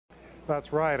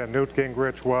That's right, and Newt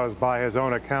Gingrich was, by his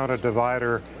own account, a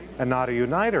divider and not a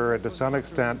uniter, and to some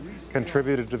extent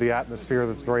contributed to the atmosphere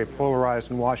that's very polarized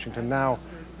in Washington now,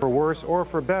 for worse or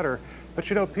for better. But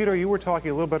you know, Peter, you were talking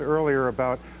a little bit earlier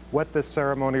about what this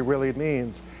ceremony really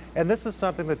means. And this is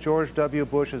something that George W.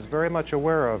 Bush is very much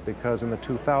aware of, because in the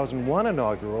 2001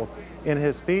 inaugural, in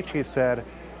his speech, he said,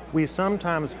 "We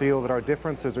sometimes feel that our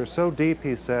differences are so deep,"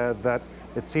 he said, "that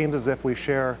it seems as if we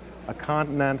share a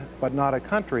continent but not a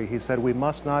country." He said, "We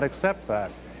must not accept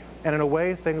that." And in a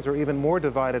way, things are even more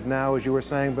divided now, as you were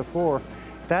saying before.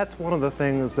 That's one of the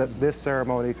things that this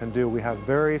ceremony can do. We have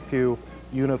very few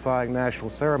unifying national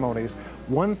ceremonies.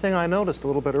 One thing I noticed a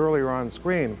little bit earlier on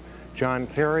screen, John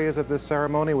Kerry is at this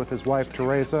ceremony with his wife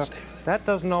Teresa. That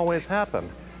doesn't always happen.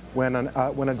 When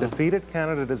a defeated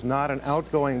candidate is not an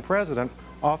outgoing president,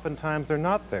 oftentimes they're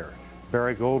not there.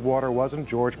 Barry Goldwater wasn't,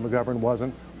 George McGovern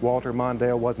wasn't, Walter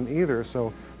Mondale wasn't either,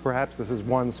 so perhaps this is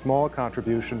one small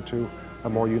contribution to a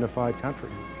more unified country.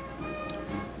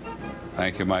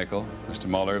 Thank you, Michael. Mr.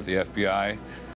 Mueller of the FBI.